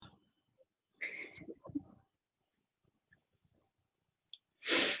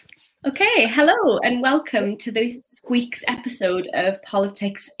Okay, hello and welcome to this week's episode of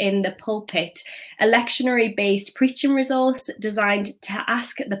Politics in the Pulpit, a lectionary-based preaching resource designed to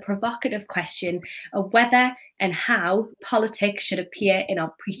ask the provocative question of whether and how politics should appear in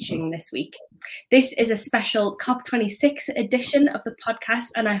our preaching this week. This is a special COP26 edition of the podcast,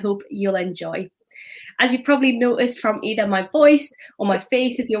 and I hope you'll enjoy. As you've probably noticed from either my voice or my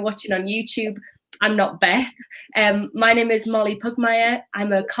face if you're watching on YouTube, I'm not Beth. My name is Molly Pugmire.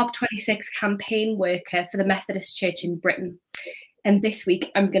 I'm a COP26 campaign worker for the Methodist Church in Britain. And this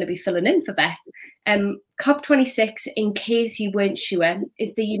week, I'm going to be filling in for Beth. COP26, in case you weren't sure,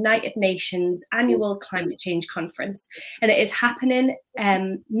 is the United Nations annual climate change conference. And it is happening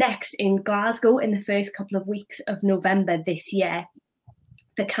next in Glasgow in the first couple of weeks of November this year.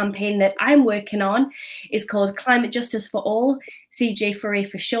 The campaign that I'm working on is called Climate Justice for All, CJ4A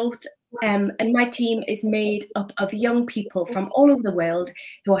for short. And my team is made up of young people from all over the world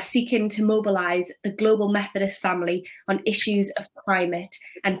who are seeking to mobilise the global Methodist family on issues of climate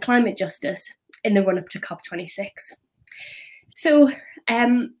and climate justice in the run-up to COP26. So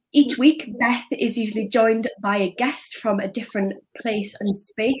each week, Beth is usually joined by a guest from a different place and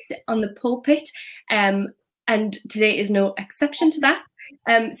space on the pulpit. And today is no exception to that.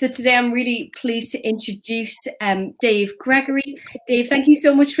 So today I'm really pleased to introduce Dave Gregory. Dave, thank you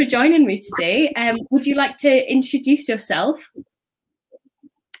so much for joining me today. Would you like to introduce yourself?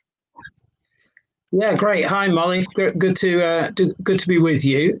 Yeah, great. Hi, Molly. Good to be with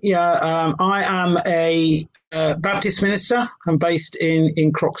you. Yeah, I am a Baptist minister. I'm based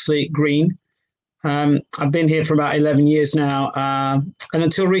in Croxley Green. I've been here for about 11 years now, and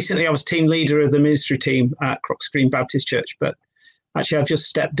until recently, I was team leader of the ministry team at Croxley Green Baptist Church. But actually, I've just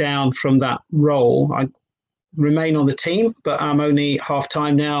stepped down from that role. I remain on the team, but I'm only half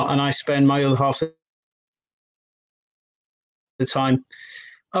time now, and I spend my other half of the time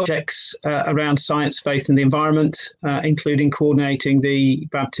projects around science, faith, and the environment, including coordinating the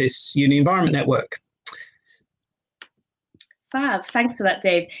Baptist Uni Environment Network. Fab, thanks for that,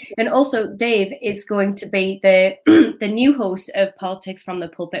 Dave. And also, Dave is going to be the new host of Politics from the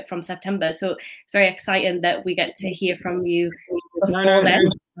Pulpit from September. So it's very exciting that we get to hear from you before then.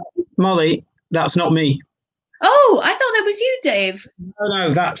 Molly, that's not me. Oh, I thought that was you, Dave.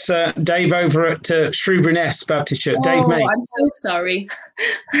 No, that's Dave over at Shrewsbury Nest Baptist Church. Oh, Dave May. I'm so sorry.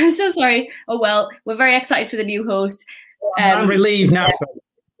 I'm so sorry. Oh, well, we're very excited for the new host. I'm relieved now.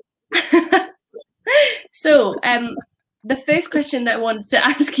 Yeah. So, the first question that I wanted to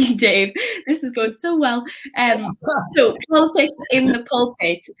ask you, Dave, this is going so well. So, politics in the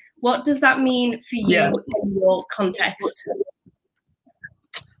pulpit, what does that mean for you in your context?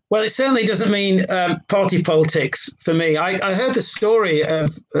 Well, it certainly doesn't mean party politics for me. I heard the story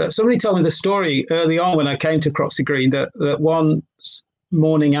of somebody told me the story early on when I came to Croxley Green that one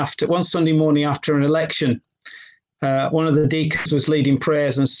Sunday morning after an election, one of the deacons was leading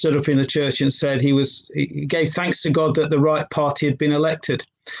prayers and stood up in the church and said he gave thanks to God that the right party had been elected.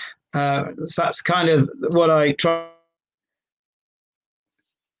 So that's kind of what I try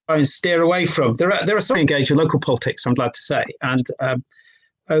and steer away from. There are some engaged with local politics, I'm glad to say, and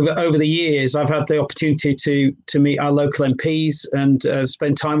over the years, I've had the opportunity to meet our local MPs and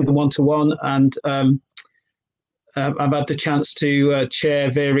spend time with them one-to-one, and I've had the chance to chair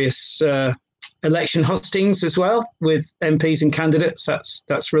various election hustings as well with MPs and candidates.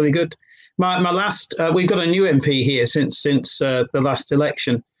 That's really good. My last, we've got a new MP here since the last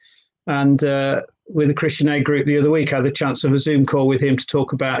election, and with the Christian Aid Group the other week, I had the chance of a Zoom call with him to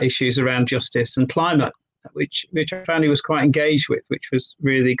talk about issues around justice and climate, which I found he was quite engaged with, which was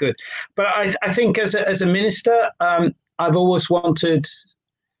really good. But I think as a minister, I've always wanted,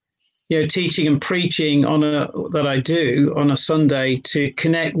 teaching and preaching that I do on a Sunday to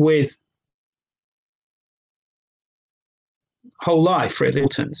connect with whole life, really.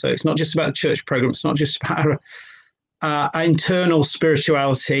 So it's not just about the church program. It's not just about our internal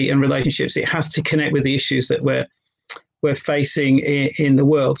spirituality and relationships. It has to connect with the issues that we're facing in the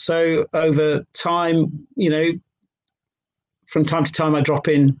world. So over time, from time to time, I drop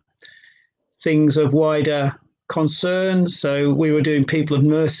in things of wider concern. So we were doing People of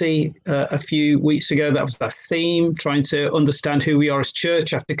Mercy a few weeks ago. That was our theme, trying to understand who we are as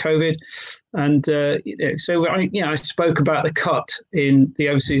church after COVID. And so I spoke about the cut in the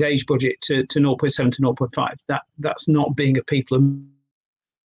overseas age budget to 0.7 to 0.5. That's not being a people of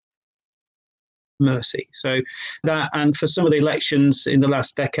mercy. So that, and for some of the elections in the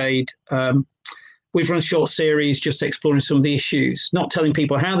last decade, we've run a short series just exploring some of the issues, not telling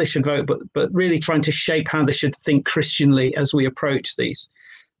people how they should vote, but really trying to shape how they should think Christianly as we approach these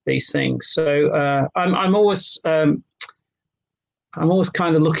things. So I'm always I'm always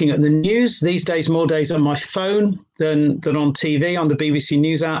kind of looking at the news these days, more days on my phone than on TV, on the BBC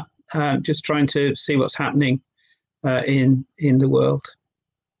News app, just trying to see what's happening in the world.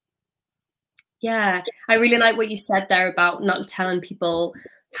 Yeah, I really like what you said there about not telling people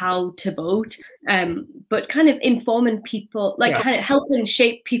how to vote, but kind of informing people, like kind of helping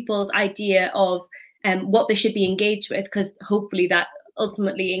shape people's idea of what they should be engaged with, because hopefully that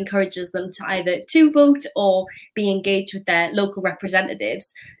ultimately encourages them to either to vote or be engaged with their local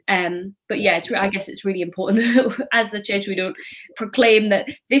representatives. But yeah, I guess it's really important that as the church we don't proclaim that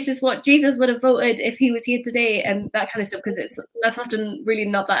this is what Jesus would have voted if he was here today and that kind of stuff, because that's often really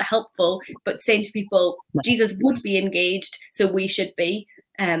not that helpful. But saying to people, Jesus would be engaged, so we should be.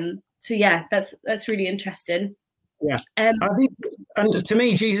 So yeah, that's really interesting. Yeah, I think, and to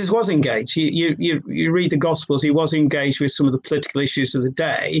me, Jesus was engaged. You read the Gospels; he was engaged with some of the political issues of the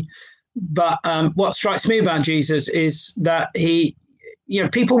day. But what strikes me about Jesus is that he,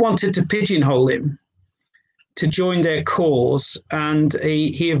 people wanted to pigeonhole him to join their cause, and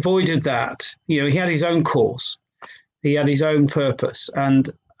he avoided that. He had his own cause, he had his own purpose,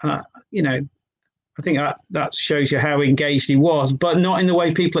 and I think that shows you how engaged he was, but not in the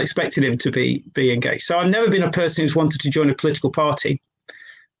way people expected him to be engaged. So I've never been a person who's wanted to join a political party.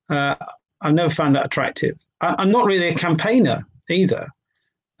 I've never found that attractive. I'm not really a campaigner either.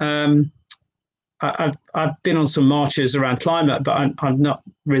 I've been on some marches around climate, but I've not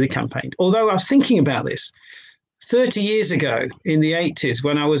really campaigned. Although I was thinking about this 30 years ago in the 80s,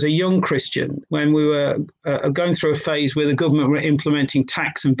 when I was a young Christian, when we were going through a phase where the government were implementing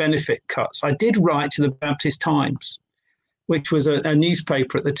tax and benefit cuts, I did write to the Baptist Times, which was a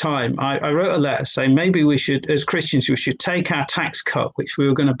newspaper at the time. I wrote a letter saying maybe we should, as Christians, we should take our tax cut, which we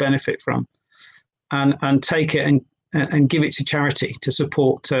were going to benefit from, and take it and give it to charity to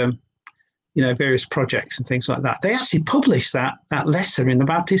support various projects and things like that. They actually published that letter in the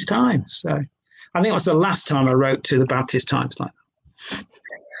Baptist Times. So I think it was the last time I wrote to the Baptist Times like that.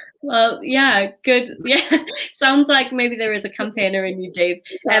 Well, yeah, good. Yeah, sounds like maybe there is a campaigner in you, Dave.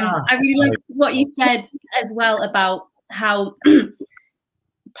 I really like what you said as well about how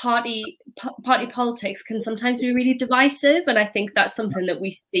party politics can sometimes be really divisive, and I think that's something that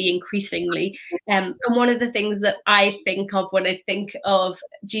we see increasingly. And one of the things that I think of when I think of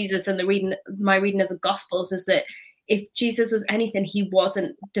Jesus and my reading of the Gospels is that if Jesus was anything, he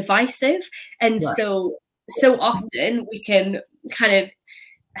wasn't divisive, and right. so often we can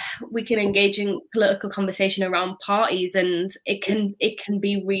engage in political conversation around parties, and it can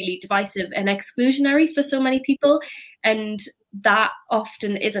be really divisive and exclusionary for so many people, and that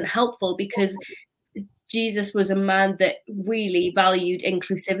often isn't helpful, because Jesus was a man that really valued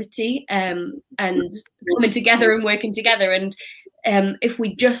inclusivity and coming together and working together. And if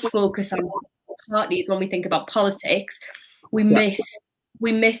we just focus on parties when we think about politics, we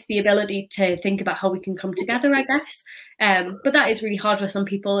miss the ability to think about how we can come together, I guess. But that is really hard for some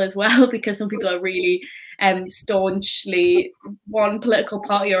people as well, because some people are really staunchly one political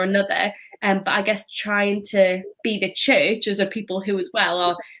party or another. But I guess trying to be the church as a people who as well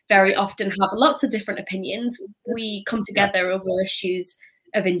are very often have lots of different opinions. We come together over issues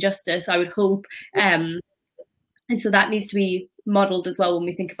of injustice, I would hope. And so that needs to be modelled as well when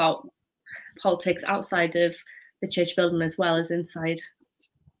we think about politics outside of the church building as well as inside.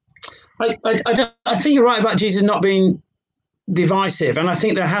 I think you're right about Jesus not being divisive, and I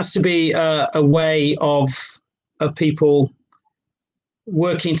think there has to be a way of people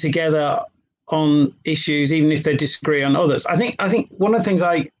working together on issues, even if they disagree on others. I think one of the things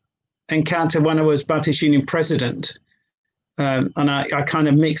I encountered when I was Baptist Union president, and I kind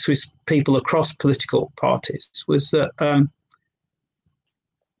of mixed with people across political parties, was that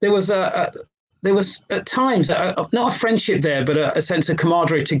there was at times not a friendship there, but a sense of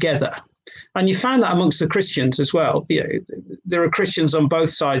camaraderie together. And you found that amongst the Christians as well. There are Christians on both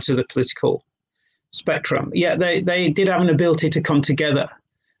sides of the political spectrum. Yet they did have an ability to come together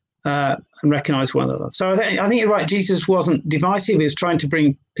and recognise one another. So I think you're right. Jesus wasn't divisive. He was trying to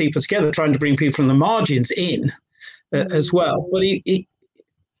bring people together, trying to bring people from the margins in as well. But he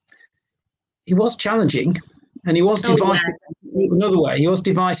was challenging, and he was divisive. Another way, he was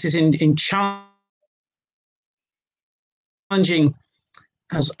divisive in challenging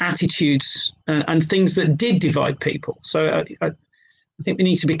as attitudes and things that did divide people. So I think we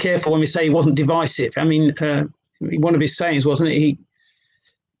need to be careful when we say he wasn't divisive. I mean, one of his sayings, wasn't it?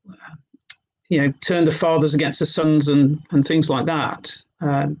 He turned the fathers against the sons and things like that.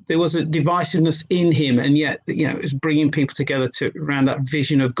 There was a divisiveness in him, and yet, it was bringing people together around that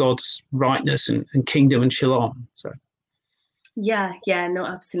vision of God's rightness and kingdom and shalom. So. Yeah, no,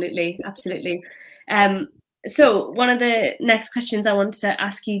 absolutely. So one of the next questions I wanted to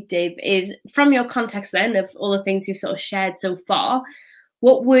ask you, Dave, is from your context then of all the things you've sort of shared so far,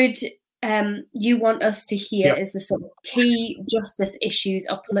 what would you want us to hear is the sort of key justice issues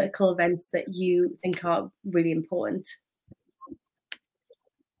or political events that you think are really important?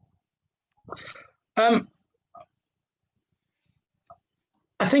 I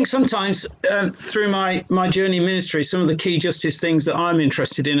think sometimes through my journey in ministry, some of the key justice things that I'm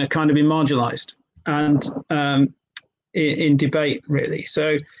interested in are kind of been marginalised and in debate, really.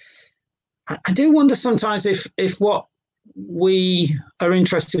 So I do wonder sometimes if what we are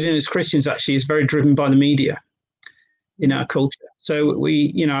interested in as Christians actually is very driven by the media in our culture. So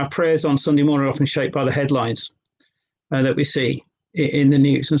our prayers on Sunday morning are often shaped by the headlines that we see in the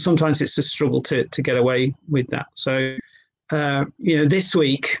news, and sometimes it's a struggle to get away with that. So this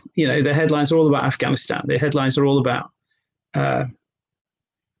week, the headlines are all about Afghanistan. The headlines are all about the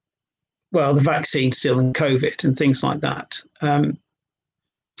vaccine still and COVID and things like that.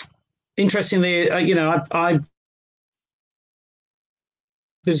 Interestingly, I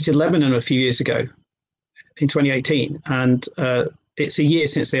visited Lebanon a few years ago in 2018, and it's a year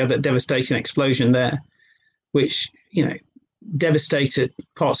since they had that devastating explosion there, which devastated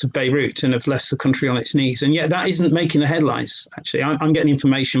parts of Beirut and have left the country on its knees. And yet that isn't making the headlines. Actually, I'm getting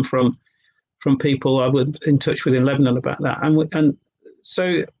information from people I was in touch with in Lebanon about that, and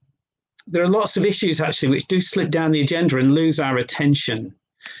so there are lots of issues actually which do slip down the agenda and lose our attention.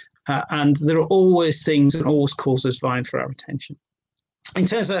 And there are always things and always causes vying for our attention. In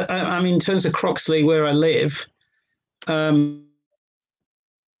terms of Croxley, where I live,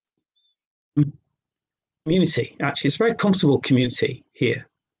 community, actually, it's a very comfortable community here.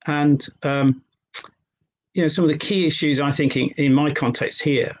 And, some of the key issues, I think, in my context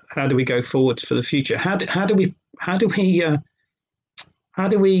here, how do we go forward for the future? How do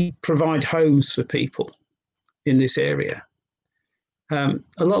we provide homes for people in this area? A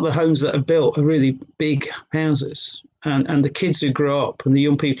lot of the homes that are built are really big houses, and the kids who grow up and the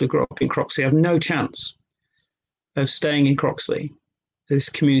young people who grow up in Croxley have no chance of staying in Croxley, this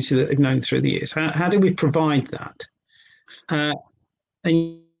community that they've known through the years. How do we provide that?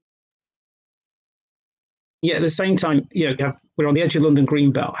 And yet at the same time, we're on the edge of London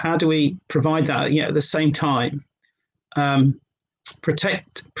Greenbelt. How do we provide that? At the same time,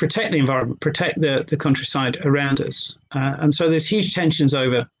 protect the environment, protect the countryside around us, and so there's huge tensions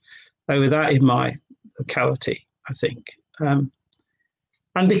over that in my locality, I think. And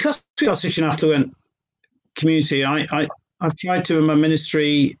because we are such an affluent community, I've tried to in my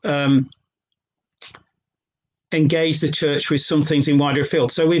ministry engage the church with some things in wider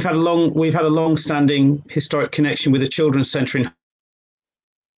field. So we've had a long-standing historic connection with the Children's Centre in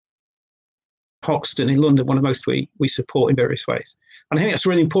Hoxton in London, one of most we support in various ways. And I think that's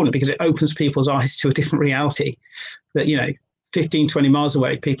really important because it opens people's eyes to a different reality that, 15, 20 miles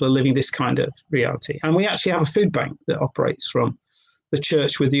away, people are living this kind of reality. And we actually have a food bank that operates from the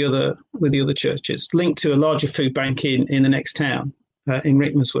church with the other churches, linked to a larger food bank in the next town, in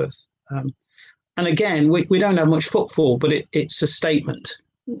Rickmansworth. And again, we don't have much footfall, but it's a statement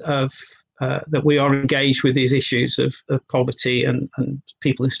of that we are engaged with these issues of poverty and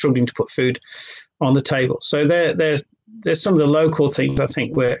people struggling to put food on the table. So there's some of the local things I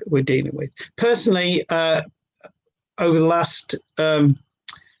think we're dealing with. Personally, over the last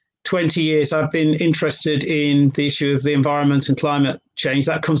 20 years, I've been interested in the issue of the environment and climate change.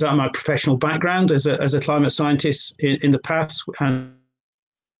 That comes out of my professional background as a climate scientist in the past, and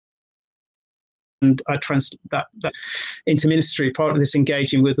I translate that into ministry, part of this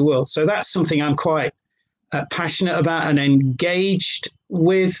engaging with the world. So that's something I'm quite passionate about and engaged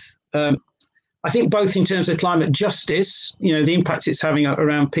with. I think both in terms of climate justice, the impact it's having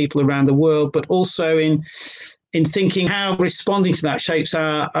around people around the world, but also in thinking how responding to that shapes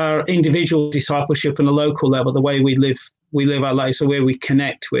our individual discipleship on a local level, the way we live our lives, the way we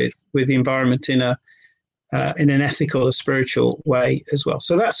connect with the environment in an ethical or spiritual way as well.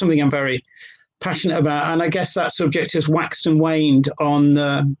 So that's something I'm very passionate about, and I guess that subject has waxed and waned on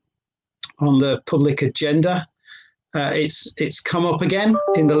the public agenda. It's come up again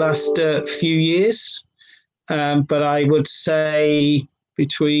in the last few years, but I would say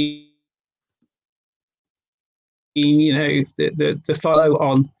between the follow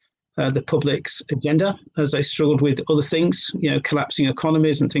on the public's agenda as they struggled with other things, collapsing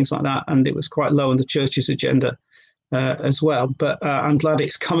economies and things like that, and it was quite low on the church's agenda as well. But I'm glad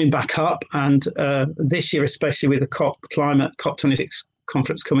it's coming back up, and this year, especially with the COP26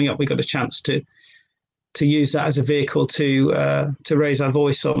 conference coming up, we got a chance to use that as a vehicle to raise our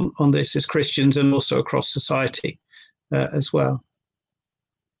voice on this as Christians and also across society as well.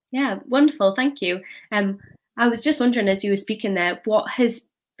 Yeah, wonderful. Thank you. I was just wondering, as you were speaking there, what has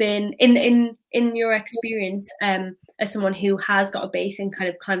been in your experience, as someone who has got a base in kind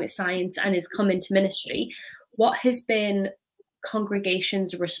of climate science and has come into ministry, what has been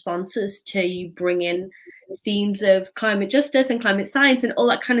congregations' responses to you bringing themes of climate justice and climate science and all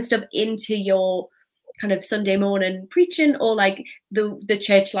that kind of stuff into your kind of Sunday morning preaching, or like the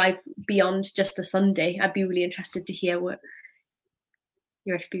church life beyond just a Sunday? I'd be really interested to hear what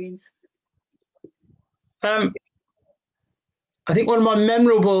your experience. I think one of my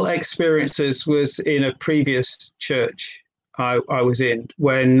memorable experiences was in a previous church I was in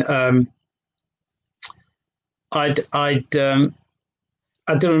when I'd done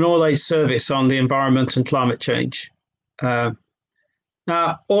an all-age service on the environment and climate change.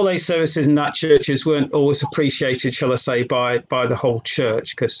 Now, all-age services in that churches weren't always appreciated, shall I say, by the whole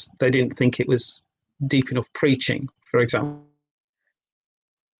church, because they didn't think it was deep enough preaching, for example.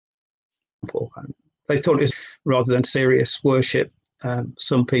 They thought it was rather than serious worship.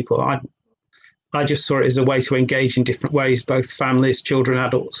 Some people, I just saw it as a way to engage in different ways, both families, children,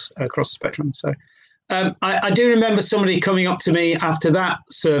 adults across the spectrum. So I do remember somebody coming up to me after that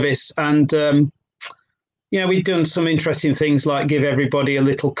service, and we'd done some interesting things like give everybody a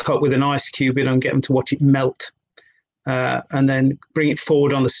little cup with an ice cube in and get them to watch it melt. And then bring it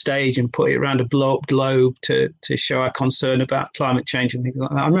forward on the stage and put it around a blow-up globe to show our concern about climate change and things like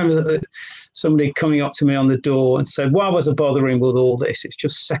that. I remember somebody coming up to me on the door and said, "Why was I bothering with all this? It's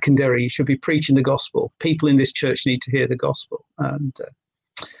just secondary. You should be preaching the gospel. People in this church need to hear the gospel." And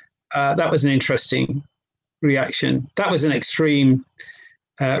that was an interesting reaction. That was an extreme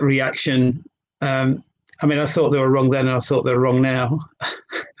reaction. I thought they were wrong then, and I thought they were wrong now.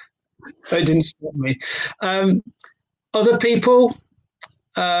 It didn't stop me. Other people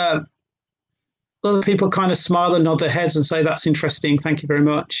kind of smile and nod their heads and say, "That's interesting, thank you very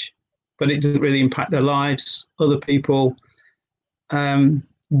much," but it doesn't really impact their lives. Other people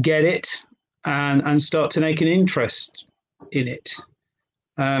get it and start to take an interest in it.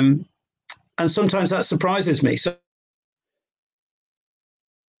 And sometimes that surprises me. So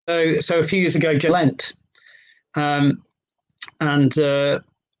a few years ago, Lent, so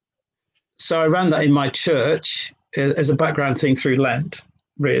I ran that in my church as a background thing through Lent,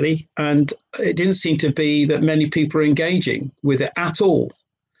 really. And it didn't seem to be that many people were engaging with it at all.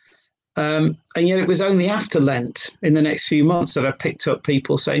 And yet it was only after Lent, in the next few months, that I picked up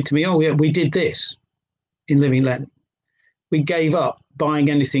people saying to me, "Oh, yeah, we did this in Living Lent. We gave up buying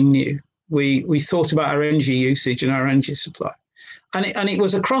anything new. We thought about our energy usage and our energy supply." And it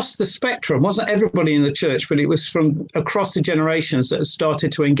was across the spectrum. It wasn't everybody in the church, but it was from across the generations that had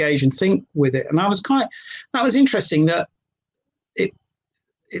started to engage and think with it. And that was interesting that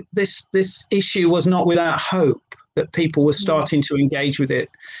this issue was not without hope, that people were starting to engage with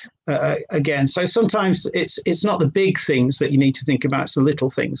it again. So sometimes it's not the big things that you need to think about, it's the little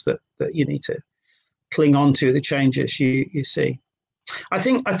things that you need to cling on to, the changes you see. I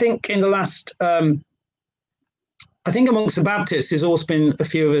think in the last... I think amongst the Baptists, there's always been a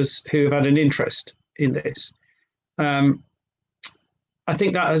few of us who have had an interest in this. I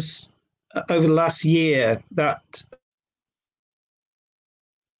think that has, over the last year, that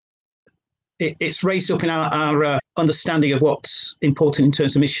it's raised up in our understanding of what's important in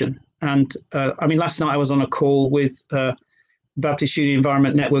terms of mission. And last night I was on a call with Baptist Union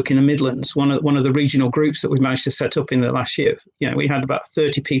Environment Network in the Midlands, one of the regional groups that we've managed to set up in the last year. We had about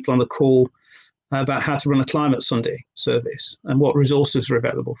 30 people on the call about how to run a Climate Sunday service and what resources are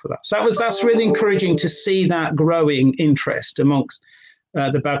available for that. So that's really encouraging to see that growing interest amongst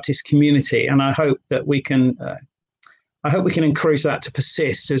the Baptist community, and I hope that we can encourage that to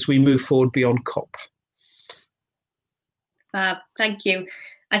persist as we move forward beyond COP. Thank you.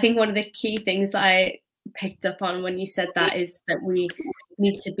 I think one of the key things that I picked up on when you said that is that we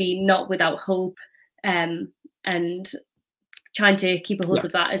need to be not without hope, and trying to keep a hold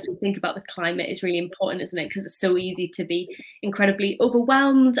of that as we think about the climate is really important, isn't it? Because it's so easy to be incredibly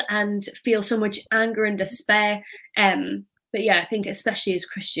overwhelmed and feel so much anger and despair. But yeah, I think especially as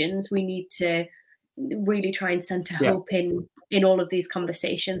Christians, we need to really try and center hope in all of these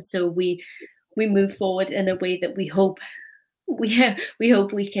conversations, so we move forward in a way that we hope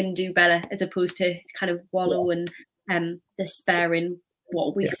we can do better, as opposed to kind of wallow and despair in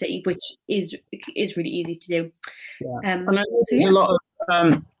what we see, which is really easy to do. And there's a lot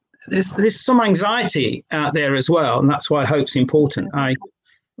of there's some anxiety out there as well, and that's why hope's important. I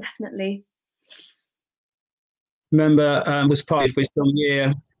definitely remember was part of Wisdom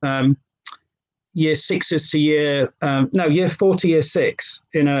Year. year sixes to year 4 to year 6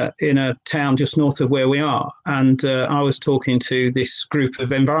 in a town just north of where we are. And I was talking to this group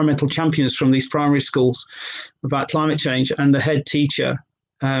of environmental champions from these primary schools about climate change, and the head teacher,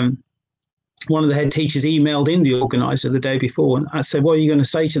 one of the head teachers emailed in the organizer the day before, and I said, what are you going to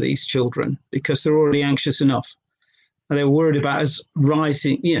say to these children? Because they're already anxious enough. And they were worried about us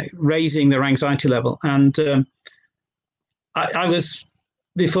raising their anxiety level. And I was,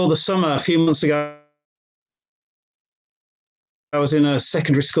 before the summer, a few months ago, I was in a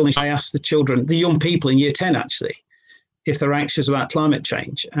secondary school, and I asked the children, the young people in year 10 actually, if they're anxious about climate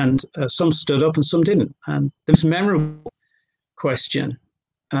change. And some stood up and some didn't. And the most memorable question,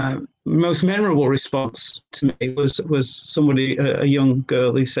 most memorable response to me was somebody, a young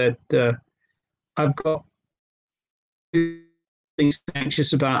girl, who said, I've got things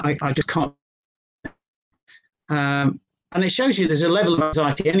anxious about, I just can't. And it shows you there's a level of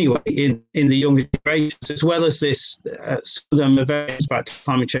anxiety anyway in the younger generations, as well as this, some of them are very about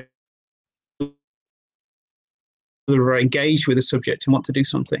climate change, that are engaged with the subject and want to do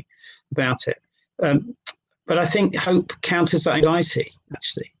something about it. But I think hope counters that anxiety,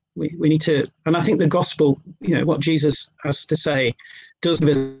 actually. We need to, and I think the gospel, what Jesus has to say, does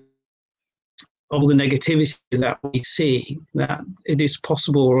with all the negativity that we see, that it is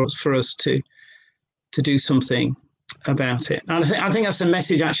possible for us to do something about it. And I think that's a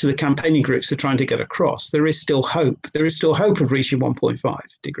message actually the campaigning groups are trying to get across. There is still hope. There is still hope of reaching 1.5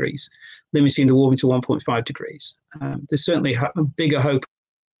 degrees, limiting the warming to 1.5 degrees. There's certainly a bigger hope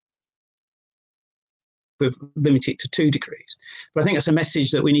of limiting it to 2 degrees. But I think that's a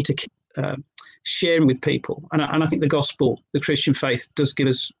message that we need to keep sharing with people. And I think the gospel, the Christian faith, does give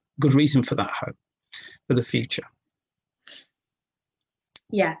us good reason for that hope for the future.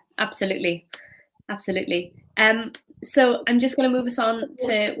 Yeah, absolutely. Absolutely. So I'm just going to move us on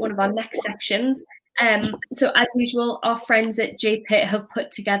to one of our next sections. So as usual, our friends at JPIT have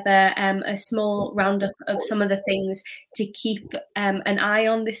put together a small roundup of some of the things to keep an eye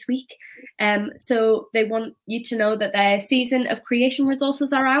on this week. So they want you to know that their season of creation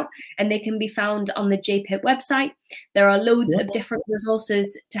resources are out, and they can be found on the JPIT website. There are loads of different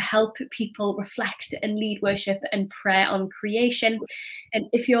resources to help people reflect and lead worship and prayer on creation. And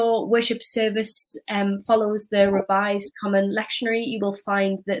if your worship service follows the revised common lectionary, you will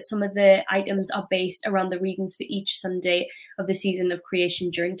find that some of the items are based around the readings for each Sunday of the season of creation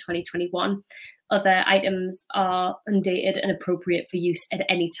during 2021. Other items are undated and appropriate for use at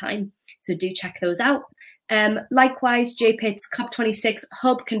any time, so do check those out. Likewise, JPIT's COP26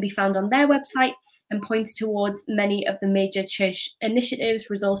 hub can be found on their website and points towards many of the major church initiatives,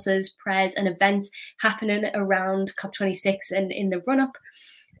 resources, prayers and events happening around COP26 and in the run-up.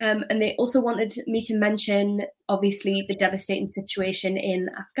 And they also wanted me to mention, obviously, the devastating situation in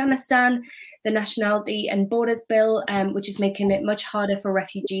Afghanistan, the Nationality and Borders Bill, which is making it much harder for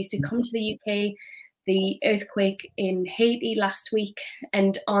refugees to come to the UK, the earthquake in Haiti last week,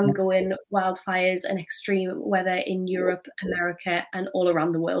 and ongoing wildfires and extreme weather in Europe, America, and all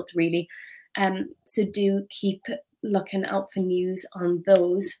around the world, really. So do keep looking out for news on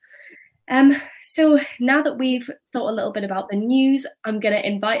those. So now that we've thought a little bit about the news, I'm going to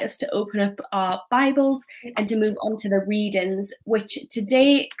invite us to open up our Bibles and to move on to the readings, which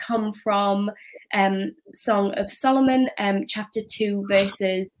today come from Song of Solomon, chapter 2,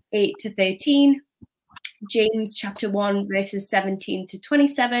 verses 8 to 13, James chapter 1, verses 17 to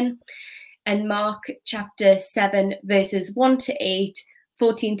 27, and Mark chapter 7, verses 1 to 8,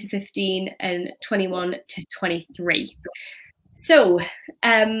 14 to 15, and 21 to 23. So,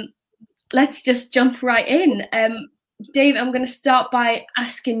 let's just jump right in. Dave, I'm going to start by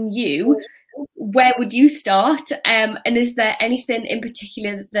asking you, where would you start? And is there anything in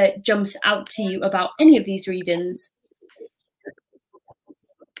particular that jumps out to you about any of these readings?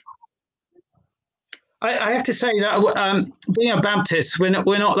 I have to say that being a Baptist, we're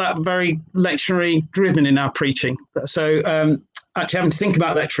not that very lectionary driven in our preaching. So actually having to think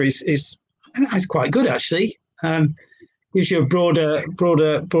about lecture is quite good, actually. Gives you a broader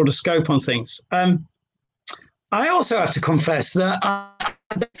scope on things. I also have to confess that I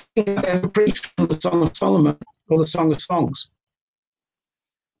don't think I've ever preached on the Song of Solomon or the Song of Songs.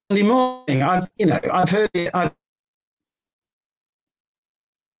 Sunday morning, I've heard it. I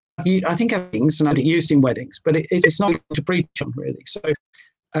think I've things and I've used in weddings, but it's not to preach on really. So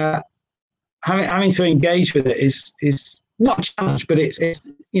having to engage with it is not a challenge, but it's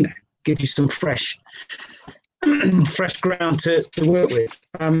gives you some fresh ground to work with.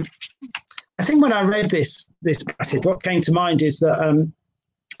 I think when I read this passage, what came to mind is that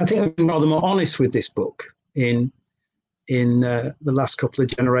I think I've been rather more honest with this book in the last couple of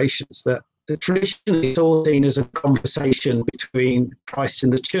generations. That traditionally it's all seen as a conversation between Christ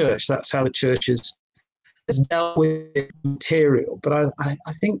and the church. That's how the church has dealt with material. But I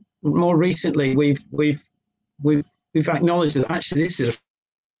think more recently we've acknowledged that actually this is a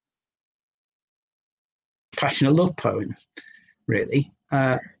passionate love poem, really.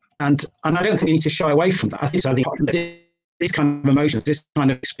 And I don't think we need to shy away from that. I think these kind of emotions, this kind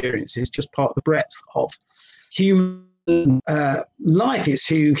of experience is just part of the breadth of human life. It's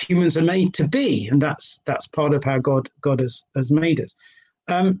who humans are made to be, and that's part of how God has made us.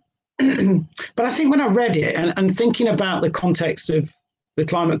 But I think when I read it and thinking about the context of the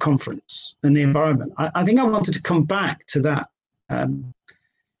climate conference and the environment, I think I wanted to come back to that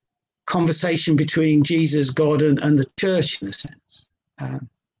conversation between Jesus, God, and the church in a sense.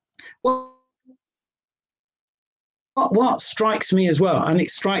 What strikes me as well, and it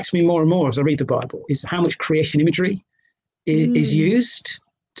strikes me more and more as I read the Bible, is how much creation imagery is used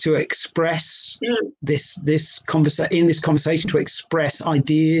to express this conversation, to express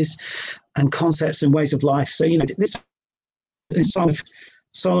ideas and concepts and ways of life. So this Song of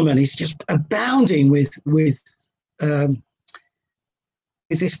Solomon is just abounding with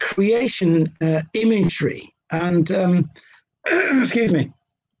this creation imagery, and excuse me,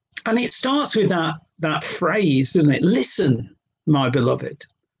 and it starts with that phrase, doesn't it? Listen, my beloved,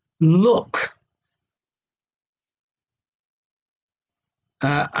 look.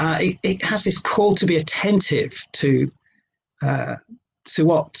 It has this call to be attentive to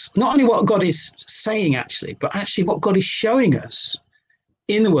what, not only what God is saying actually, but actually what God is showing us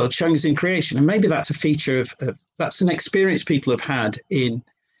in the world, showing us in creation. And maybe that's a feature of that's an experience people have had in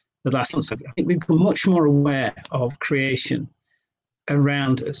the last months. I think we've become much more aware of creation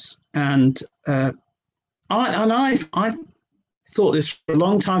around us. And I've thought this for a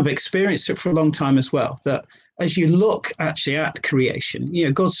long time, I've experienced it for a long time as well, that as you look actually at creation,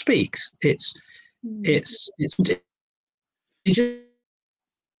 God speaks. It doesn't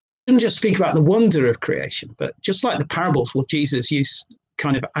just speak about the wonder of creation, but just like the parables, Jesus used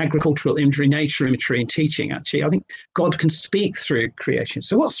kind of agricultural imagery, nature imagery in teaching, actually, I think God can speak through creation.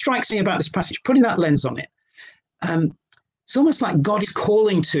 So what strikes me about this passage, putting that lens on it, it's almost like God is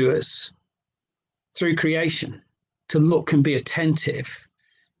calling to us through creation to look and be attentive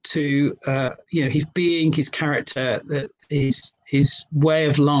to his being, his character, his way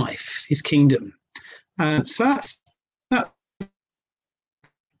of life, his kingdom. So that's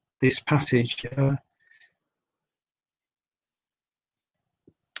this passage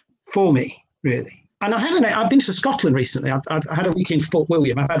for me, really. And I've been to Scotland recently. I've had a week in Fort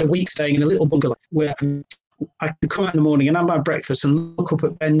William. I've had a week staying in a little bungalow where I could come out in the morning and have my breakfast and look up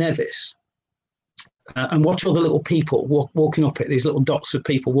at Ben Nevis and watch all the little people walking up it, these little dots of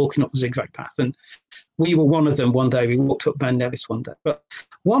people walking up the zigzag path. And we were one of them one day. We walked up Ben Nevis one day. But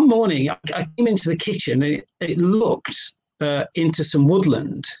one morning, I came into the kitchen and it looked into some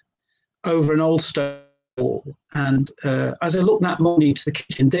woodland over an old stone wall. And as I looked that morning into the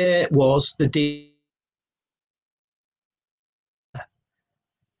kitchen, there was the deer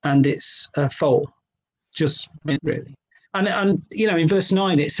and its foal, just really. And in verse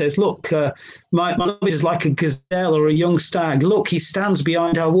 9 it says, look, my love is like a gazelle or a young stag. Look, he stands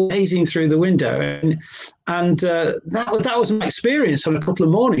behind our wall, gazing through the window. And that was my experience on a couple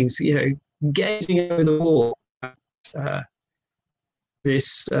of mornings, gazing over the wall at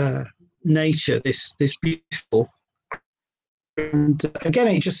this nature, this beautiful. And again,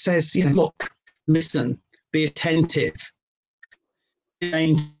 it just says, look, listen, be attentive.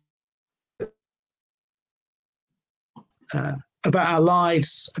 About our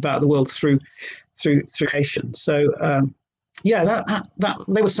lives, about the world through creation. So that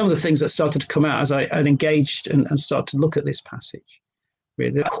they were some of the things that started to come out as I engaged and started to look at this passage.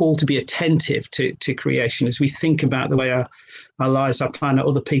 Really, the call to be attentive to creation as we think about the way our lives, our planet,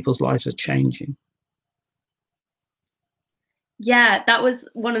 other people's lives are changing. Yeah, that was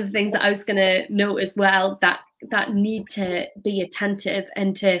one of the things that I was going to note as well, that need to be attentive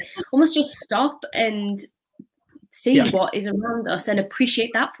and to almost just stop and see what is around us and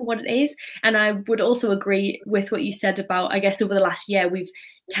appreciate that for what it is. And I would also agree with what you said about, I guess, over the last year, we've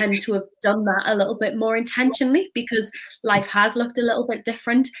tend to have done that a little bit more intentionally because life has looked a little bit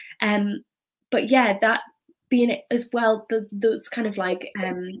different. But yeah, that being as well, those kind of like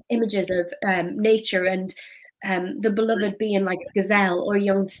images of nature and the beloved being like a gazelle or a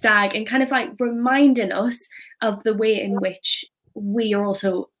young stag, and kind of like reminding us of the way in which we are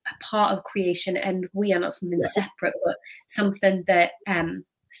also a part of creation and we are not something separate, but something that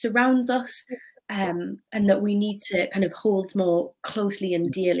surrounds us, and that we need to kind of hold more closely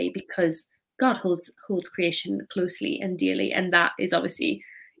and dearly because God holds creation closely and dearly. And that is obviously,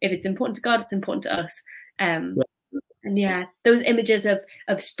 if it's important to God, it's important to us. And yeah, those images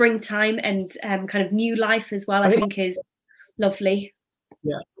of springtime and kind of new life as well, I think is lovely.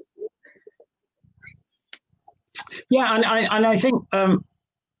 Yeah. Yeah, and I think, I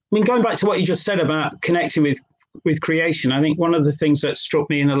mean, going back to what you just said about connecting with creation, I think one of the things that struck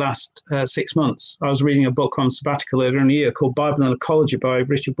me in the last 6 months, I was reading a book on sabbatical earlier in the year called Bible and Ecology by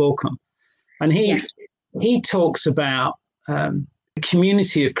Richard Bauckham. And he talks about the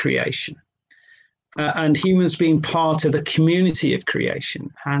community of creation and humans being part of the community of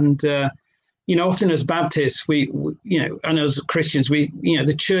creation. And, often as Baptists, we and as Christians,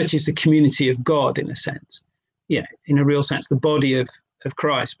 the church is the community of God in a sense. Yeah, in a real sense, the body of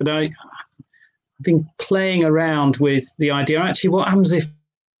Christ. But I've been playing around with the idea, actually, what happens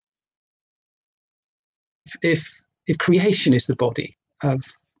if creation is the body of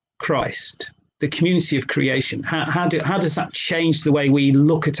Christ, the community of creation? How does that change the way we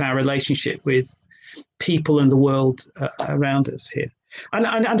look at our relationship with people and the world around us here? And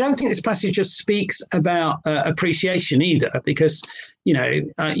I don't think this passage just speaks about appreciation either, because,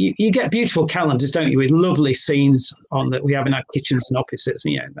 you get beautiful calendars, don't you, with lovely scenes on that we have in our kitchens and offices.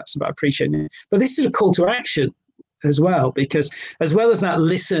 That's about appreciating it. But this is a call to action as well, because as well as that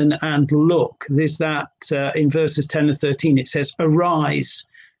listen and look, there's that in verses 10 and 13, it says, "Arise,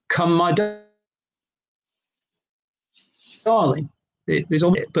 come my darling."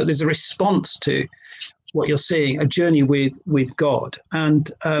 There's a response to what you're seeing, a journey with God.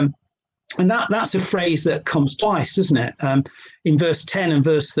 And that's a phrase that comes twice, doesn't it? In verse 10 and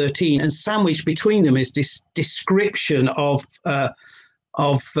verse 13, and sandwiched between them is this description of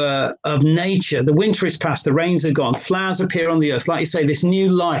nature. The winter is past, the rains are gone, flowers appear on the earth. Like you say, this new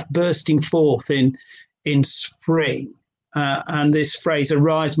life bursting forth in spring. And this phrase,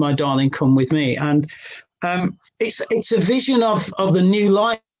 "Arise, my darling, come with me." And it's a vision of the new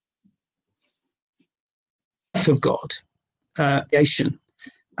life of God, creation.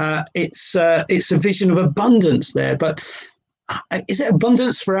 It's a vision of abundance there, but is it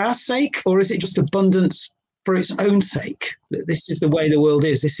abundance for our sake, or is it just abundance for its own sake? This is the way the world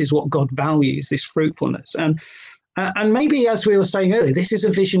is. This is what God values, this fruitfulness. And maybe, as we were saying earlier, this is a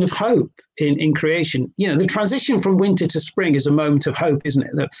vision of hope in creation. The transition from winter to spring is a moment of hope, isn't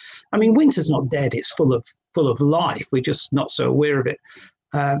it? I mean, winter's not dead. It's full of life. We're just not so aware of it.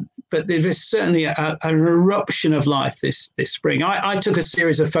 But there is certainly an eruption of life this spring. I took a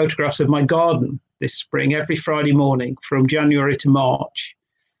series of photographs of my garden this spring, every Friday morning from January to March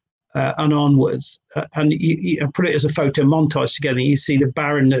and onwards. And you put it as a photo montage together. You see the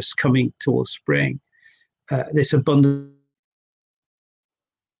barrenness coming towards spring, this abundance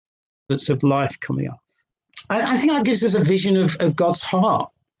of life coming up. I think that gives us a vision of God's heart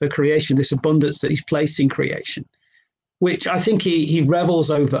for creation, this abundance that he's placed in creation, which I think he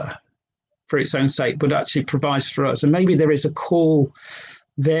revels over for its own sake, but actually provides for us. And maybe there is a call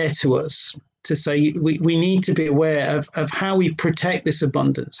there to us to say we need to be aware of how we protect this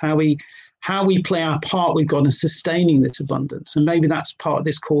abundance, how we play our part with God in sustaining this abundance. And maybe that's part of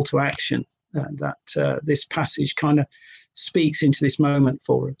this call to action that this passage kind of speaks into this moment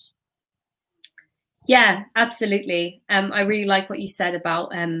for us. Yeah, absolutely. I really like what you said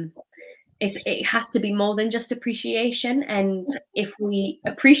about it has to be more than just appreciation. And if we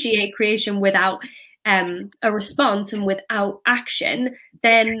appreciate creation without a response and without action,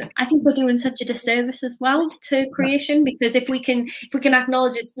 then I think we're doing such a disservice as well to creation. Because if we can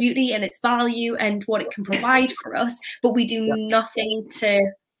acknowledge its beauty and its value and what it can provide for us, but we do nothing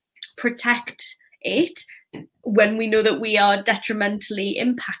to protect it, when we know that we are detrimentally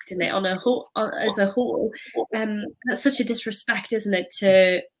impacting it as a whole, that's such a disrespect, isn't it,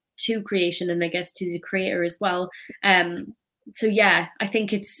 to creation, and I guess to the creator as well. So yeah, I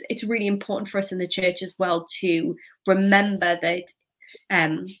think it's really important for us in the church as well to remember that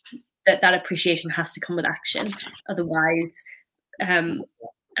that appreciation has to come with action. Otherwise,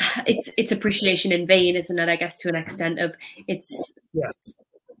 it's appreciation in vain, isn't it? I guess to an extent of it's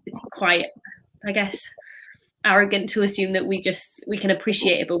quite, I guess, arrogant to assume that we can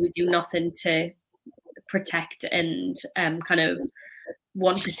appreciate it, but we do nothing to protect and kind of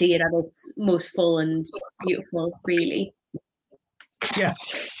want to see it at its most full and beautiful, really. Yeah.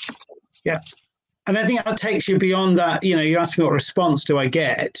 And I think that takes you beyond that. You ask me what response do I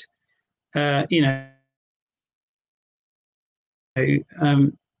get? Some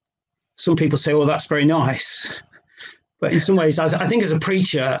people say, "Well, that's very nice," but in some ways, I think as a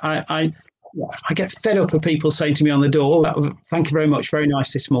preacher, I get fed up of people saying to me on the door, "Oh, thank you very much, very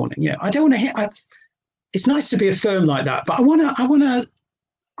nice this morning." I don't want to hear. It's nice to be affirmed like that, but I want to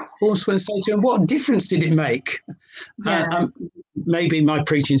almost want to say to them, what difference did it make? Yeah. Maybe my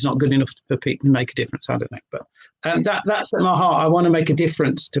preaching is not good enough for people to make a difference. I don't know, but that's at my heart. I want to make a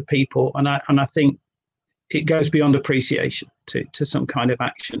difference to people, and I think it goes beyond appreciation to some kind of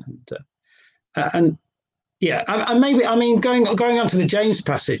action. And yeah, and maybe, I mean, going on to the James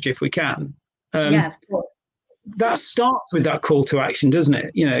passage, if we can. Yeah, of course. That starts with that call to action, doesn't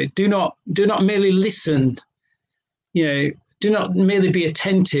it? You know, do not merely listen. You know, do not merely be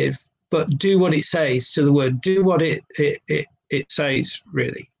attentive, but do what it says to the word. Do what it says,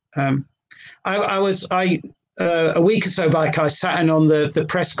 really. A week or so back, I sat in on the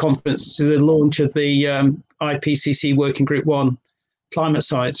press conference to the launch of the IPCC Working Group 1 climate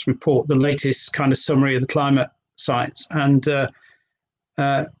science report, the latest kind of summary of the climate science. And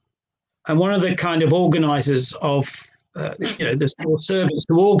one of the kind of organisers of, the servants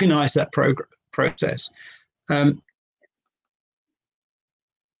who organised that process,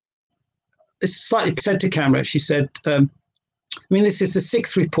 this slightly said to camera, she said, this is the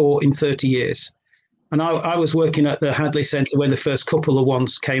 6th report in 30 years. And I was working at the Hadley Centre when the first couple of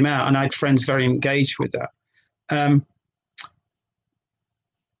ones came out, and I had friends very engaged with that.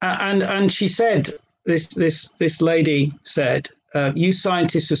 And she said, this lady said, you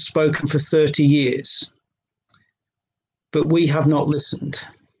scientists have spoken for 30 years, but we have not listened.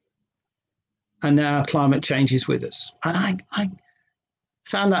 And now climate change is with us. And I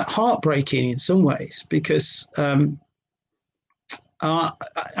found that heartbreaking in some ways, because they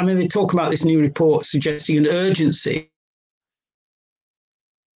talk about this new report suggesting an urgency,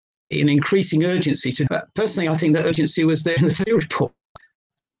 an increasing urgency. Personally, I think that urgency was there in the field report.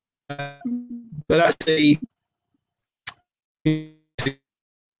 But actually,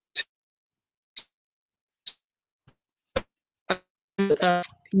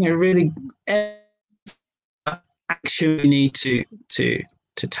 really action we need to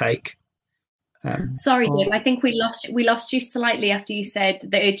take. Sorry, Dave. I think we lost you slightly after you said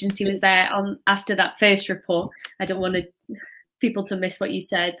the urgency was there after that first report. I don't want people to miss what you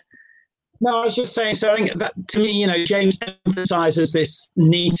said. No, I was just saying. So I think that, to me, James emphasises this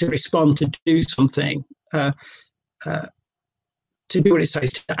need to respond, to do something, to do what it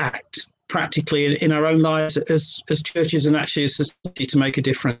says, to act practically in our own lives as churches and actually as society, to make a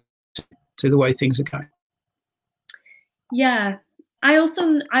difference to the way things are going. Yeah.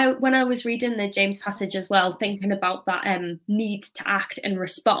 When I was reading the James passage as well, thinking about that need to act and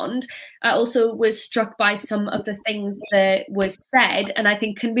respond, I also was struck by some of the things that was said, and I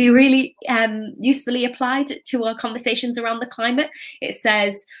think can be really usefully applied to our conversations around the climate. It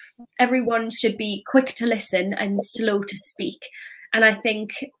says everyone should be quick to listen and slow to speak. And I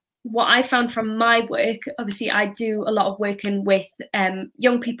think what I found from my work, obviously I do a lot of working with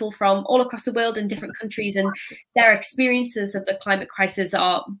young people from all across the world in different countries, and their experiences of the climate crisis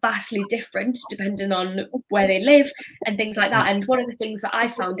are vastly different depending on where they live and things like that. And one of the things that I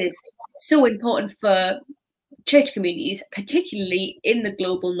found is so important for church communities, particularly in the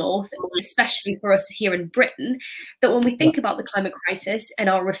global north, especially for us here in Britain, that when we think about the climate crisis and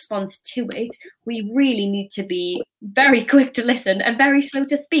our response to it, we really need to be very quick to listen and very slow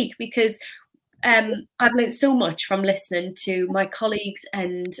to speak, because I've learned so much from listening to my colleagues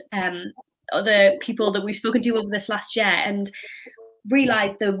and other people that we've spoken to over this last year, and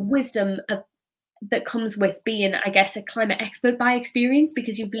realize the wisdom that comes with being, I guess, a climate expert by experience,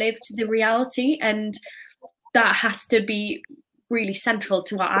 because you've lived the reality, and that has to be really central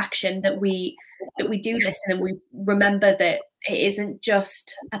to our action, that we do listen and we remember that it isn't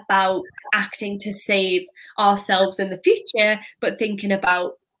just about acting to save ourselves in the future, but thinking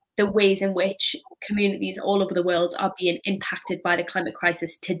about the ways in which communities all over the world are being impacted by the climate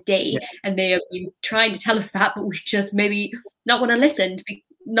crisis today. Yeah. And they have been trying to tell us that, but we just maybe not wanted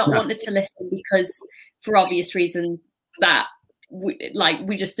to listen because, for obvious reasons, that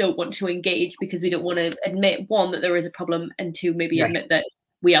we just don't want to engage, because we don't want to admit, one, that there is a problem, and two, maybe admit that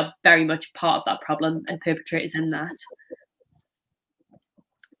we are very much part of that problem and perpetrators in that.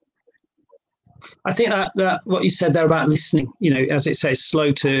 I think that what you said there about listening, as it says,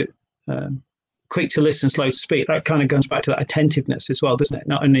 quick to listen, slow to speak, that kind of goes back to that attentiveness as well, doesn't it?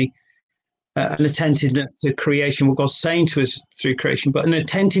 Not only an attentiveness to creation, what God's saying to us through creation, but an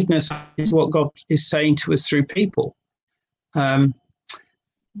attentiveness is what God is saying to us through people.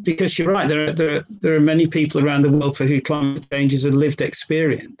 Because you're right, there are many people around the world for who climate change is a lived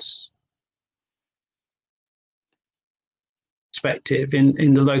experience. Perspective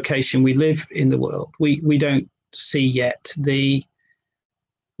in the location we live in the world, we don't see yet we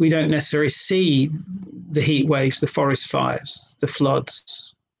don't necessarily see the heat waves, the forest fires, the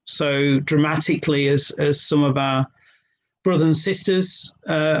floods so dramatically as some of our brothers and sisters,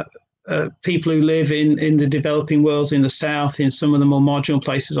 people who live in the developing worlds in the south, in some of the more marginal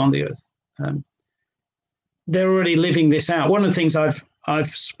places on the earth. They're already living this out. One of the things I've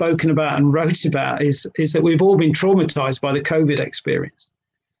spoken about and wrote about is that we've all been traumatized by the COVID experience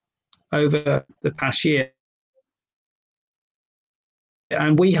over the past year.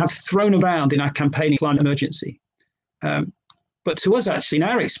 And we have thrown around in our campaigning climate emergency. But to us, actually, in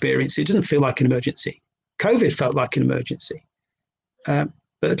our experience, it doesn't feel like an emergency. COVID felt like an emergency. But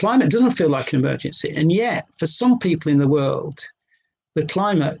the climate doesn't feel like an emergency. And yet, for some people in the world, the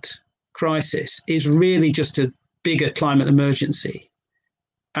climate crisis is really just a bigger climate emergency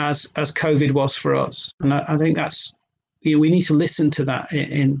as COVID was for us. And I think that's, we need to listen to that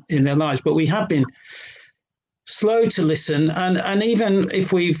in their lives. But we have been slow to listen. And even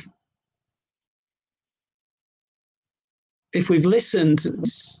if we've listened,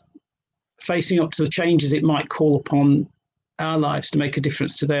 facing up to the changes it might call upon our lives to make a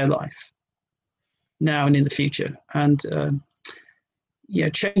difference to their life now and in the future. And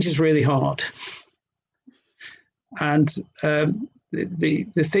change is really hard. And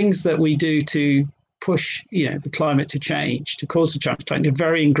the things that we do to push, the climate to change, to cause the change, are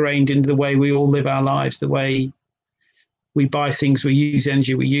very ingrained into the way we all live our lives, the way we buy things, we use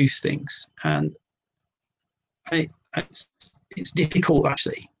energy, we use things. And it's difficult,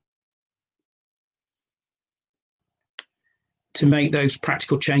 actually, to make those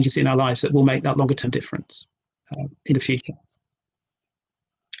practical changes in our lives that will make that longer term difference in the future.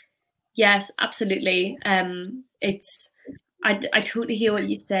 Yes, absolutely. I totally hear what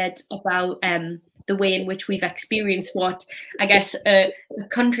you said about the way in which we've experienced what I guess a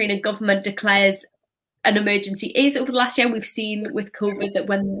country and a government declares an emergency is over the last year. We've seen with COVID that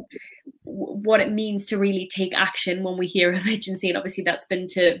what it means to really take action when we hear emergency, and obviously that's been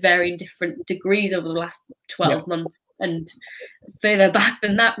to varying different degrees over the last 12 months and further back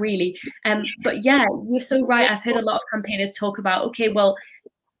than that, really. But yeah, you're so right. I've heard a lot of campaigners talk about, okay, well,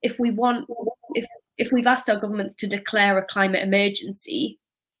 if we've asked our governments to declare a climate emergency,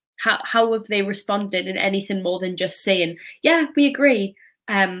 how have they responded in anything more than just saying, yeah, we agree?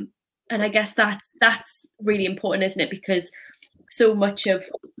 And I guess that's really important, isn't it? Because so much of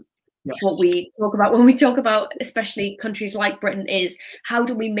what we talk about when we talk about especially countries like Britain is how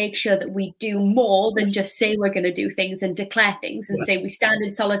do we make sure that we do more than just say we're going to do things and declare things and say we stand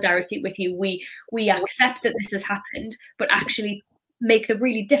in solidarity with you, we accept that this has happened, but actually make the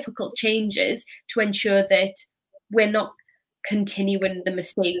really difficult changes to ensure that we're not continuing the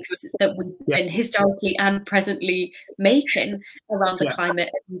mistakes that we've been historically and presently making around the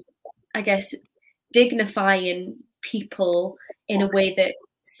climate. And I guess dignifying people in a way that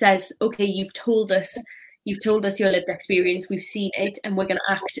says, okay, you've told us your lived experience, we've seen it, and we're going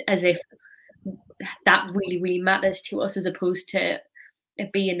to act as if that really, really matters to us, as opposed to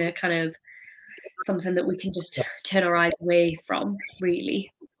it being a kind of something that we can just turn our eyes away from,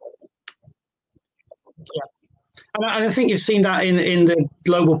 really. And I think you've seen that in the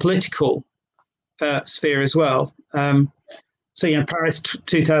global political sphere as well. So, Paris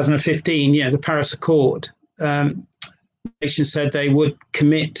 2015, the Paris Accord, nations said they would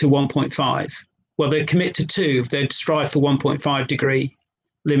commit to 1.5. Well, they'd commit to 2. They'd strive for 1.5 degree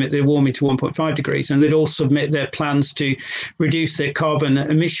limit their warming to 1.5 degrees, and they'd all submit their plans to reduce their carbon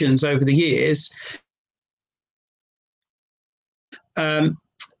emissions over the years. The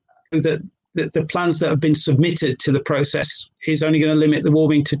plans that have been submitted to the process is only going to limit the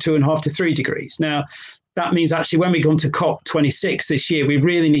warming to 2.5 to 3 degrees. Now, that means actually when we go on to COP26 this year, we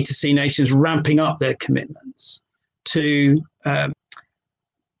really need to see nations ramping up their commitments to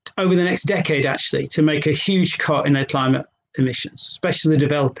over the next decade, actually, to make a huge cut in their climate emissions, especially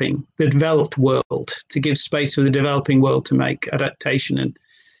the developed world, to give space for the developing world to make adaptation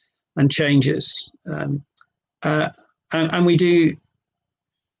and changes. And we do.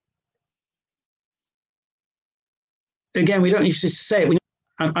 Again, we don't need to say it.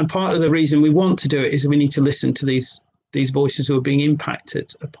 And part of the reason we want to do it is that we need to listen to these voices who are being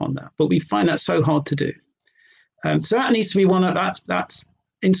impacted upon that. But we find that so hard to do. So that needs to be one of that's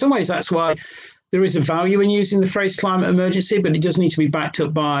in some ways that's why there is a value in using the phrase climate emergency, but it does need to be backed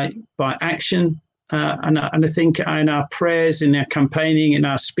up by action. And I think in our prayers, in our campaigning, in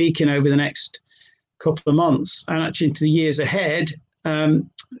our speaking over the next couple of months, and actually into the years ahead,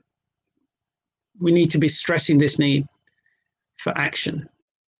 we need to be stressing this need for action.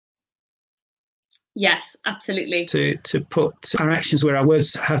 Yes, absolutely. To put our actions where our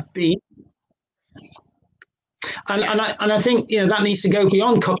words have been. And I think that needs to go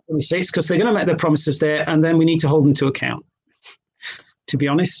beyond COP26, because they're going to make their promises there, and then we need to hold them to account, to be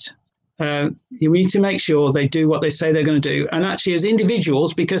honest. we need to make sure they do what they say they're going to do. And actually, as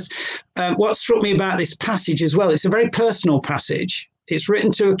individuals, because what struck me about this passage as well, it's a very personal passage. It's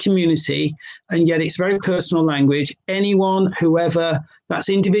written to a community, and yet it's very personal language. Anyone, whoever, that's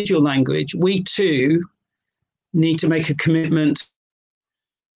individual language. We too need to make a commitment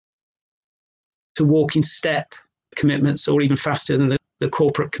to walk in step commitments, or even faster than the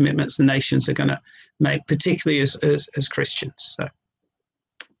corporate commitments the nations are going to make, particularly as Christians. So.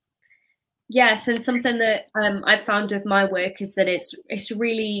 Yes, and something that I've found with my work is that it's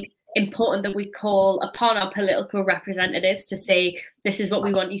really important that we call upon our political representatives to say, this is what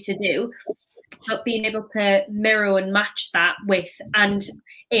we want you to do, but being able to mirror and match that with, and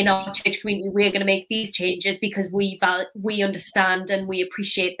in our church community, we're going to make these changes because we understand and we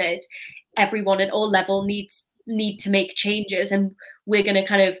appreciate that everyone at all levels need to make changes, and we're going to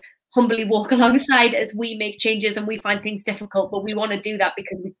kind of humbly walk alongside as we make changes and we find things difficult, but we want to do that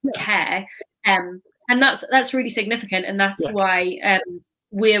because we care. And that's really significant. And that's why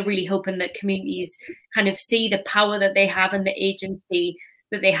we're really hoping that communities kind of see the power that they have and the agency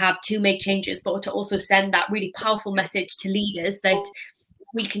that they have to make changes, but to also send that really powerful message to leaders that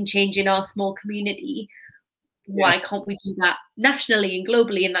we can change in our small community. Why can't we do that nationally and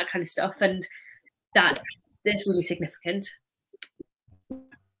globally and that kind of stuff? And that is really significant.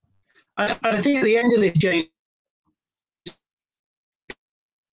 I think at the end of this, Jane,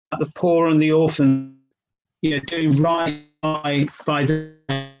 the poor and the orphan, doing right by the,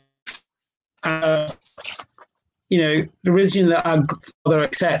 the religion that our Father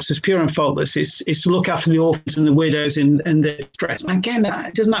accepts as pure and faultless is to look after the orphans and the widows in their distress. And again,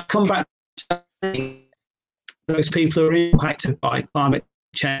 doesn't that come back to those people who are impacted by climate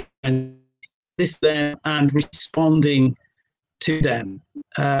change and this them and responding to them,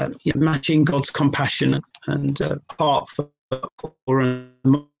 matching God's compassion and heart for poor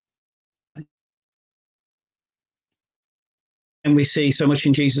and we see so much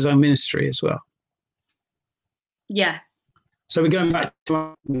in Jesus' own ministry as well. Yeah. So we're going back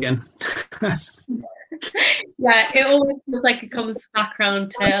to again. Yeah, it always feels like it comes back around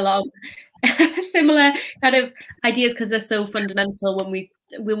to a lot of similar kind of ideas because they're so fundamental when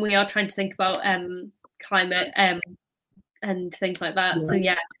we are trying to think about climate and things like that. So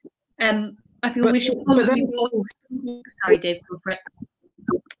yeah, I feel we should probably. Sorry, Dave, go for it.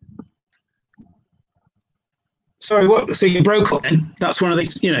 Sorry, what? So you broke up then? That's one of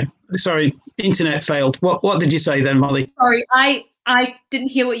these, sorry, internet failed. What did you say then, Molly? Sorry, I didn't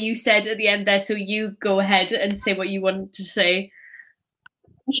hear what you said at the end there, so you go ahead and say what you wanted to say.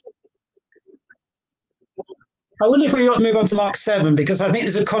 I wonder if we ought to move on to Mark 7, because I think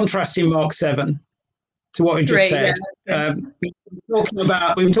there's a contrast in Mark 7 to what we just said. Yeah. We were talking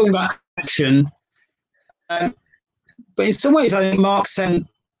about action, but in some ways, I think Mark 7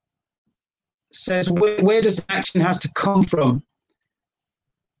 says where does action has to come from?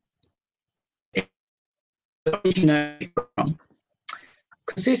 Because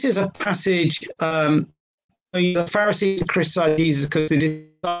this is a passage. The Pharisees criticized Jesus because the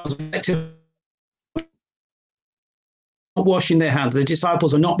disciples effectively not washing their hands. The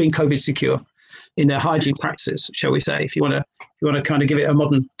disciples are not being COVID secure in their hygiene practices, shall we say? If you want to kind of give it a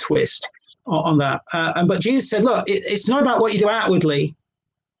modern twist on that. But Jesus said, look, it's not about what you do outwardly.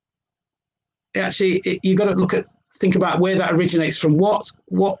 Actually, you've got to think about where that originates from. What's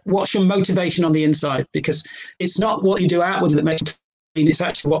your motivation on the inside? Because it's not what you do outwardly that makes you clean. It's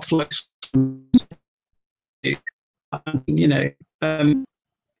actually what flows from you.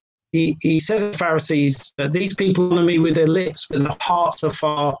 He says to the Pharisees that these people honor me with their lips, but their hearts are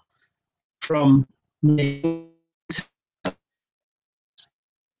far from me.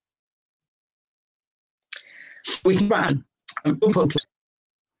 We can ban,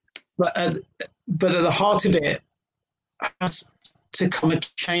 but at the heart of it has to come a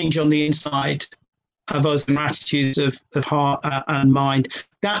change on the inside of us and attitudes of heart and mind.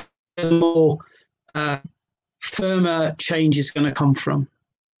 That's the more firmer change is going to come from.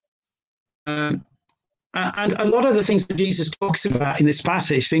 And a lot of the things that Jesus talks about in this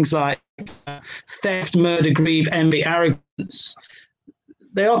passage, things like theft, murder, greed, envy, arrogance,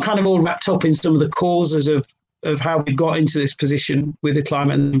 they are kind of all wrapped up in some of the causes of how we got into this position with the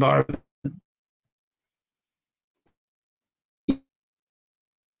climate and environment.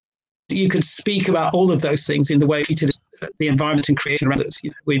 You could speak about all of those things in the way we treated the environment and creation around us.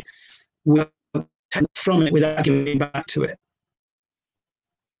 We take from it without giving back to it.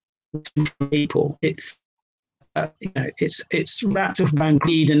 People, it's wrapped up around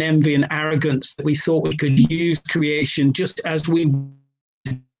greed and envy and arrogance that we thought we could use creation just as we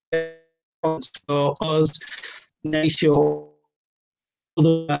for us, nature,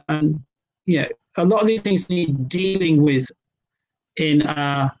 and a lot of these things need dealing with in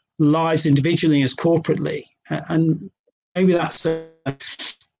our lives individually as corporately. And maybe that's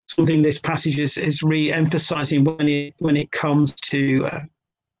something this passage is re-emphasizing when it comes to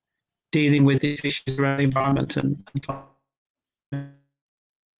dealing with these issues around the environment and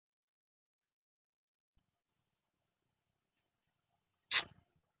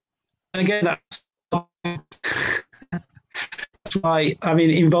again, that's why, I mean,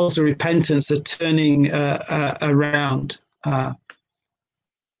 it involves a repentance, a turning around,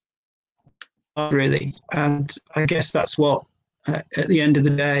 really. And I guess that's what, at the end of the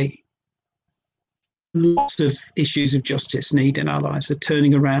day, lots of issues of justice need in our lives, a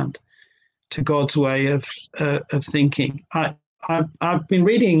turning around to God's way of thinking. I've been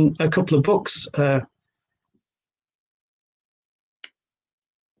reading a couple of books.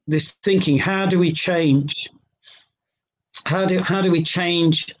 This thinking, how do we change? How do we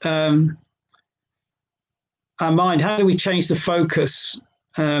change our mind? How do we change the focus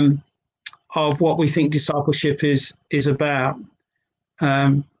of what we think discipleship is about?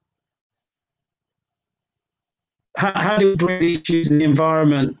 How do we bring the issues in the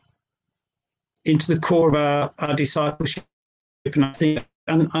environment into the core of our discipleship? And I think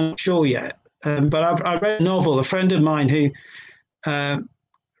I'm not sure yet, but I read a novel. A friend of mine who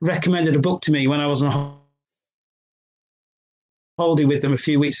recommended a book to me when I was on holiday with them a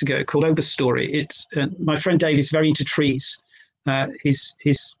few weeks ago called Overstory. It's my friend Dave is very into trees.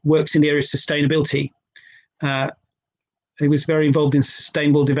 His works in the area of sustainability. He was very involved in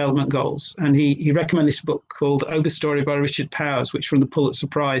sustainable development goals, and he recommended this book called Overstory by Richard Powers, which won the Pulitzer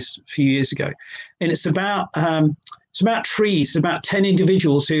Prize a few years ago. And it's about trees. It's about 10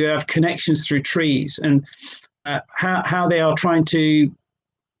 individuals who have connections through trees, and how they are trying to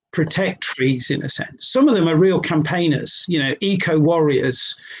protect trees in a sense. Some of them are real campaigners, eco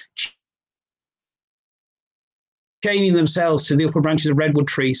warriors, chaining themselves to the upper branches of redwood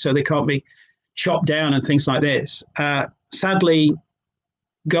trees so they can't be chopped down and things like this. Sadly,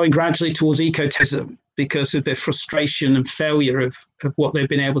 going gradually towards ecoterrorism because of their frustration and failure of what they've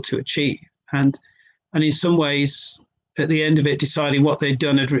been able to achieve. And in some ways, at the end of it, deciding what they'd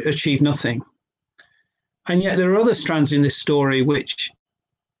done had achieved nothing. And yet there are other strands in this story which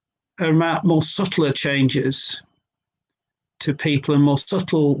are about more subtler changes to people and more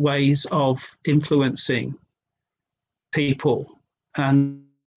subtle ways of influencing people. And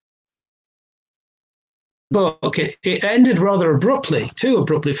the book, it ended rather abruptly, too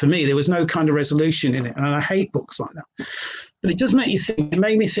abruptly for me. There was no kind of resolution in it, and I hate books like that. But it does make you think. It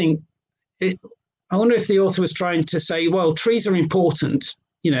made me think. I wonder if the author was trying to say, well, trees are important.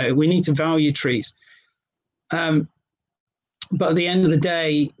 We need to value trees. But at the end of the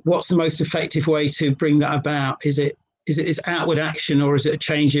day, what's the most effective way to bring that about? Is it this outward action, or is it a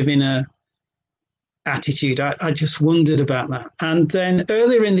change of inner attitude? I just wondered about that. And then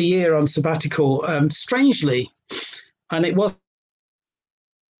earlier in the year on sabbatical, strangely, and it wasn't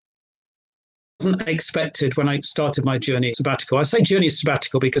expected when I started my journey at sabbatical. I say journey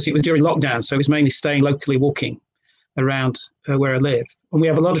sabbatical because it was during lockdown, so it was mainly staying locally, walking around where I live. And we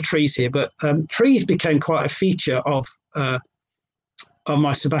have a lot of trees here, but trees became quite a feature of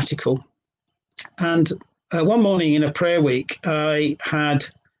my sabbatical. And one morning in a prayer week, I had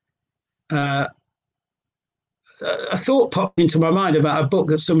a thought popped into my mind about a book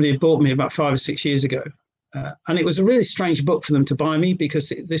that somebody had bought me about 5 or 6 years ago. And it was a really strange book for them to buy me,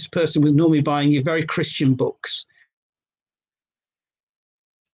 because this person was normally buying you very Christian books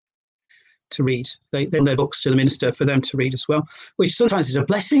to read. They lend their books to the minister for them to read as well, which sometimes is a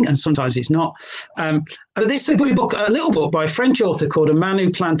blessing and sometimes it's not. But this is a little book by a French author called The Man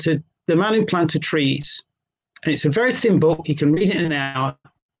Who Planted Trees. And it's a very thin book. You can read it in an hour.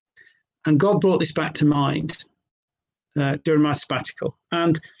 And God brought this back to mind during my sabbatical.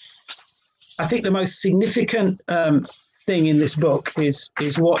 And I think the most significant thing in this book is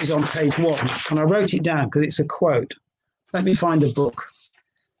what is on page 1. And I wrote it down because it's a quote. Let me find the book.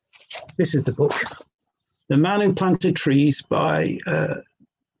 This is the book, The Man Who Planted Trees by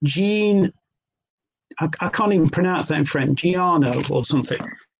Jean, I can't even pronounce that in French, Giano or something.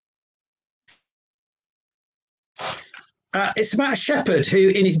 It's about a shepherd who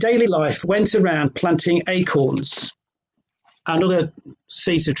in his daily life went around planting acorns and other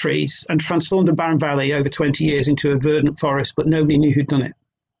seeds of trees and transformed a barren valley over 20 years into a verdant forest, but nobody knew who'd done it.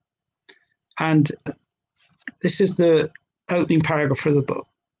 And this is the opening paragraph of the book.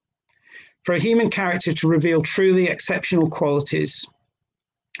 For a human character to reveal truly exceptional qualities,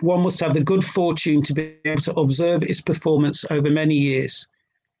 one must have the good fortune to be able to observe its performance over many years.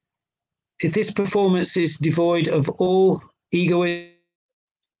 If this performance is devoid of all egoism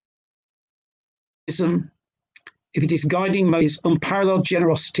if it is guiding Moses' unparalleled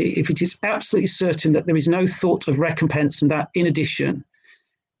generosity, if it is absolutely certain that there is no thought of recompense and that, in addition,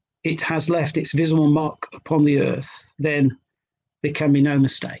 it has left its visible mark upon the earth, then there can be no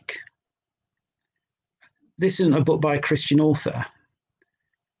mistake. This isn't a book by a Christian author,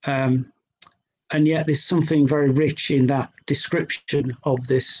 and yet there's something very rich in that description of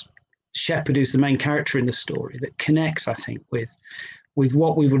this shepherd who's the main character in the story that connects, I think, with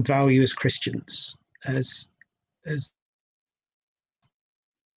what we would value as Christians, as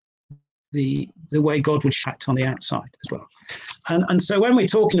the way God would act on the outside as well. And so when we're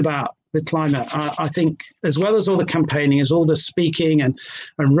talking about the climate, I think as well as all the campaigning, as all the speaking and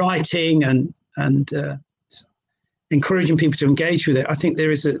writing and encouraging people to engage with it, I think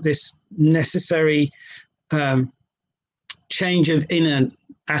there is this necessary change of inner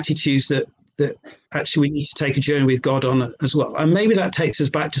attitudes that actually we need to take a journey with God on as well. And maybe that takes us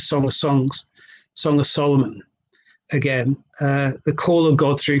back to Song of Solomon again, the call of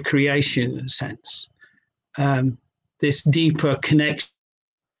God through creation, in a sense, this deeper connection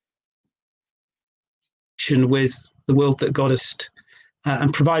with the world that God has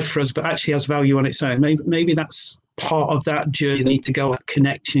and provide for us, but actually has value on its own. Maybe that's part of that journey. We need to go at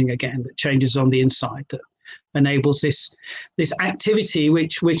connecting again, that changes on the inside, that enables this activity,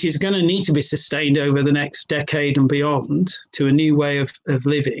 which is going to need to be sustained over the next decade and beyond, to a new way of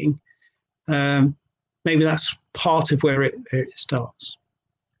living. Maybe that's part of where it starts.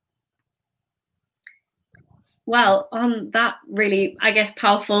 Well, on that really, I guess,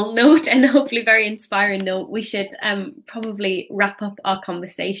 powerful note and hopefully very inspiring note, we should probably wrap up our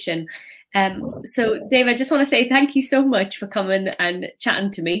conversation. So, Dave, I just want to say thank you so much for coming and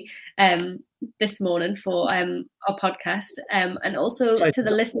chatting to me this morning for our podcast, and also to the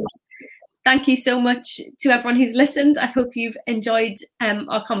listeners. Thank you so much to everyone who's listened. I hope you've enjoyed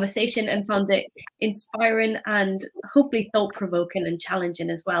our conversation and found it inspiring and hopefully thought-provoking and challenging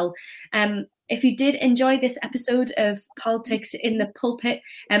as well. If you did enjoy this episode of Politics in the Pulpit,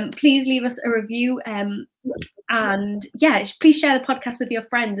 please leave us a review. And yeah, please share the podcast with your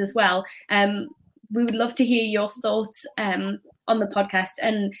friends as well. We would love to hear your thoughts on the podcast.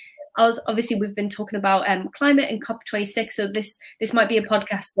 And obviously we've been talking about climate and COP26. So this might be a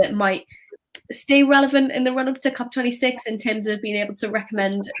podcast that might stay relevant in the run up to COP26 in terms of being able to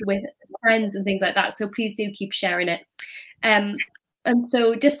recommend with friends and things like that. So please do keep sharing it. And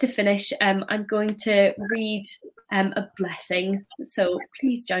so just to finish, I'm going to read a blessing. So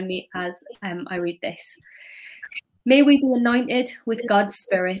please join me as I read this. May we be anointed with God's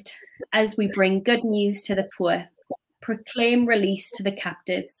Spirit as we bring good news to the poor, proclaim release to the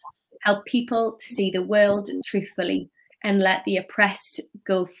captives, help people to see the world truthfully, and let the oppressed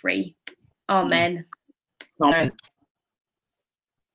go free. Amen. Amen.